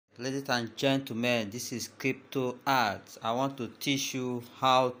Ladies and gentlemen, this is Crypto Art. I want to teach you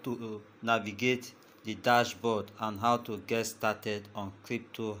how to navigate the dashboard and how to get started on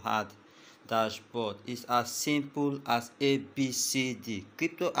Crypto Art dashboard. It's as simple as ABCD.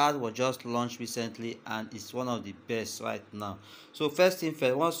 Crypto Art was just launched recently and it's one of the best right now. So first thing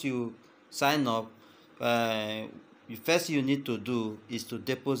first, once you sign up, the first thing you need to do is to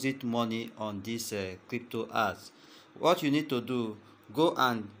deposit money on this Crypto Art. What you need to do, go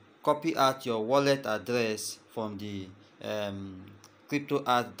and copy out your wallet address from the Crypto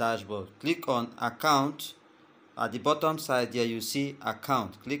Art dashboard. Click on account. At the bottom side there you see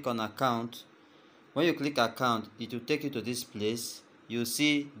account. Click on account. When you click account, it will take you to this place. You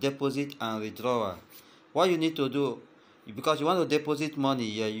see deposit and withdrawal. What you need to do, because you want to deposit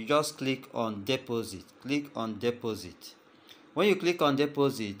money here, you just click on deposit. Click on deposit. When you click on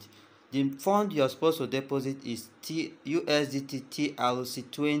deposit, the fund you are supposed to deposit is USDT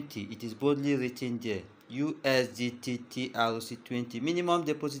TRC20. It is boldly written there. USDT TRC20. Minimum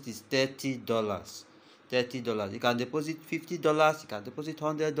deposit is $30. $30. You can deposit $50. You can deposit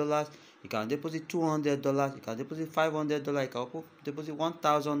 $100. You can deposit $200. You can deposit $500. You can deposit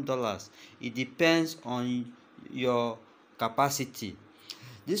 $1,000. It depends on your capacity.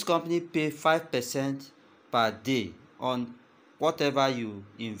 This company pay 5% per day on whatever you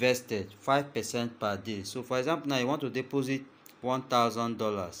invested, 5% per day. So for example, now you want to deposit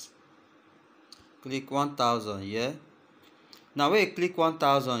 $1,000. Click 1,000 here. Now when you click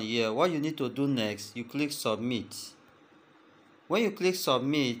 1,000 here, what you need to do next, you click submit. When you click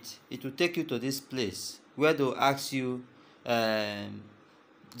submit, it will take you to this place where they will ask you,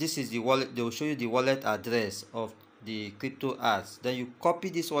 this is the wallet. They will show you the wallet address of the Crypto Art. Then you copy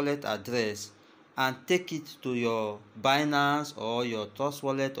this wallet address and take it to your Binance or your Trust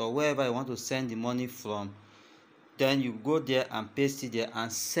Wallet or wherever you want to send the money from. Then you go there and paste it there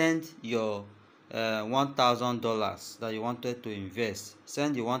and send your $1,000 that you wanted to invest.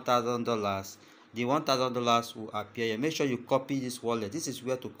 Send the $1,000. The $1,000 will appear here. Make sure you copy this wallet. This is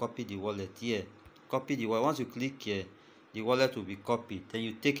where to copy the wallet here. Copy the wallet. Once you click here, the wallet will be copied. Then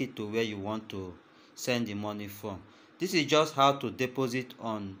you take it to where you want to send the money from. This is just how to deposit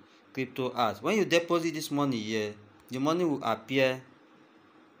on Crypto Art. When you deposit this money here, the money will appear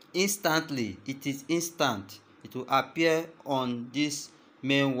instantly. It is instant. It will appear on this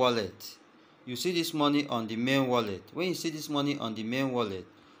main wallet. You see this money on the main wallet. When you see this money on the main wallet,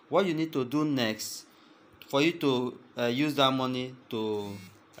 what you need to do next for you to use that money to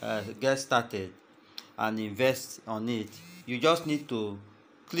get started and invest on it, you just need to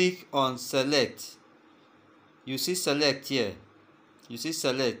click on select. You see select here. You see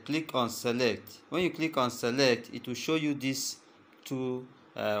select. Click on select. When you click on select, it will show you these two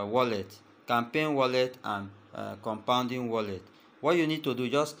wallet, campaign wallet and compounding wallet. What you need to do,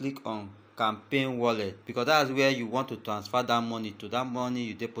 just click on campaign wallet, because that's where you want to transfer that money to. That money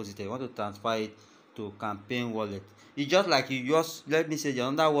you deposited, you want to transfer it to campaign wallet. It's just like you just, let me say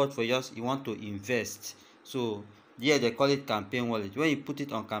another word for just, you want to invest. So here they call it campaign wallet. When you put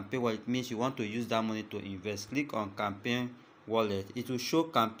it on campaign wallet, it means you want to use that money to invest. Click on campaign wallet. It will show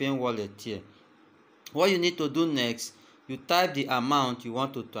campaign wallet here. What you need to do next, you type the amount you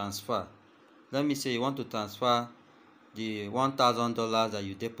want to transfer. Let me say you want to transfer the $1,000 that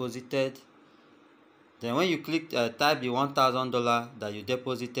you deposited. Then when you click type the $1,000 that you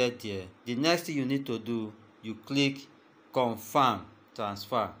deposited there, the next thing you need to do, you click confirm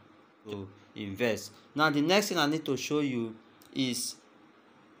transfer to invest. Now the next thing I need to show you is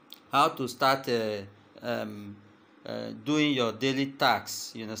how to start doing your daily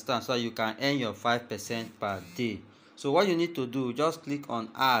tax, you understand, so you can earn your 5% per day. So what you need to do, just click on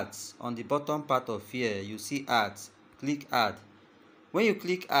ads. On the bottom part of here you see ads. Click add. When you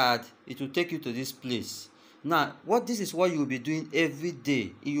click add, it will take you to this place. Now this is what you will be doing every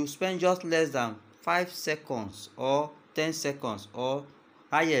day. You spend just less than 5 seconds or 10 seconds or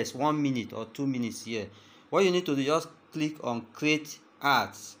highest 1 minute or 2 minutes here. What you need to do, just click on create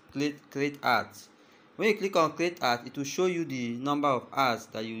ads. Create ads. When you click on create ads, it will show you the number of ads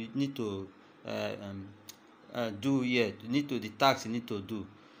that you need to do here. The tax you need to do.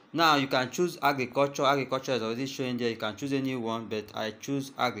 Now you can choose agriculture. Agriculture is already showing there. You can choose any one, but I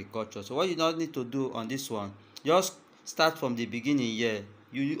choose agriculture. So what you not need to do on this one, just start from the beginning here.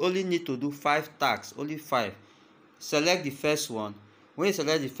 You only need to do 5 tax, only 5. Select the first one. When you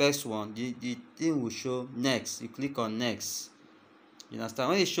select the first one, the thing will show next. You click on next. You understand?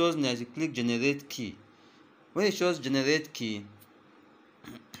 When it shows next, you click generate key. When it shows generate key,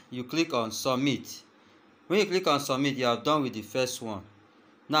 you click on submit. When you click on submit, you are done with the first one.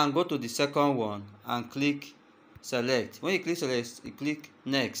 Now go to the second one and click select. When you click select, you click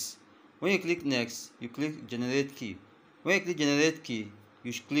next. When you click next, you click generate key. When you click generate key,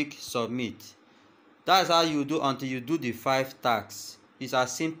 you click submit. That's how you do until you do the 5 tasks. It's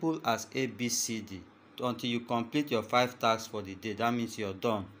as simple as ABCD. Until you complete your 5 tasks for the day, that means you're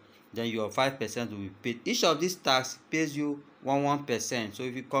done. Then your 5% will be paid. Each of these tasks pays you 1%. So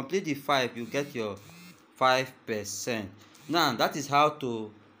if you complete the 5, you get your 5%. Now that is how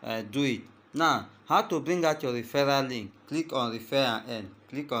to do it. Now how to bring out your referral link. Click on refer and earn.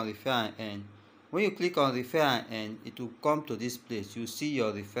 Click on refer and earn. When you click on refer and earn, it will come to this place. You see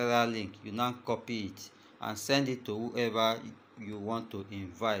your referral link. You now copy it and send it to whoever you want to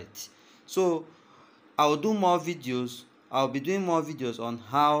invite. So I will do more videos. I'll be doing more videos on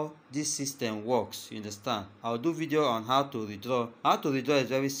how this system works. You understand? I'll do video on how to withdraw. How to withdraw is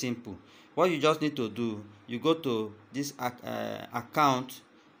very simple. What you just need to do, you go to this account.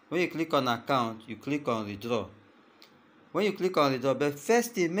 When you click on account, you click on withdraw. When you click on withdraw, but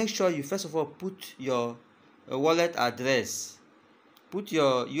first thing, make sure you first of all put your wallet address. Put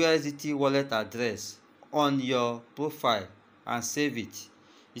your USDT wallet address on your profile and save it.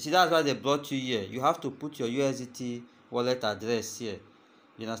 You see, that's why they brought you here. You have to put your USDT wallet address here.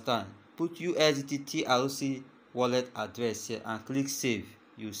 You understand? Put USDT TRC wallet address here and click save.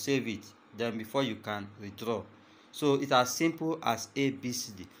 You save it. Then before you can withdraw. So it's as simple as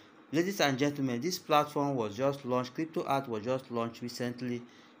ABCD. Ladies and gentlemen, this platform was just launched. CryptoArt was just launched recently.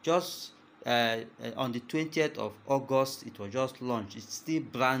 Just on the 20th of August, it was just launched. It's still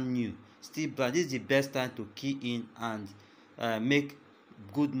brand new. Still brand. This is the best time to key in and make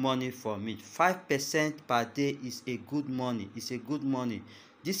good money from it. 5% per day is a good money. It's a good money.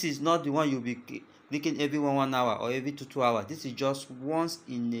 This is not the one you'll be clicking every 1 hour or every 2 hours. This is just once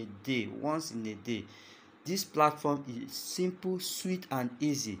in a day. Once in a day. This platform is simple, sweet, and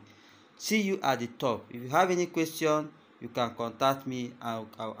easy. See you at the top. If you have any question, you can contact me and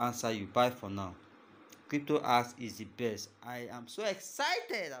I'll answer you. Bye for now. CryptoArt is the best. I am so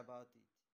excited about it.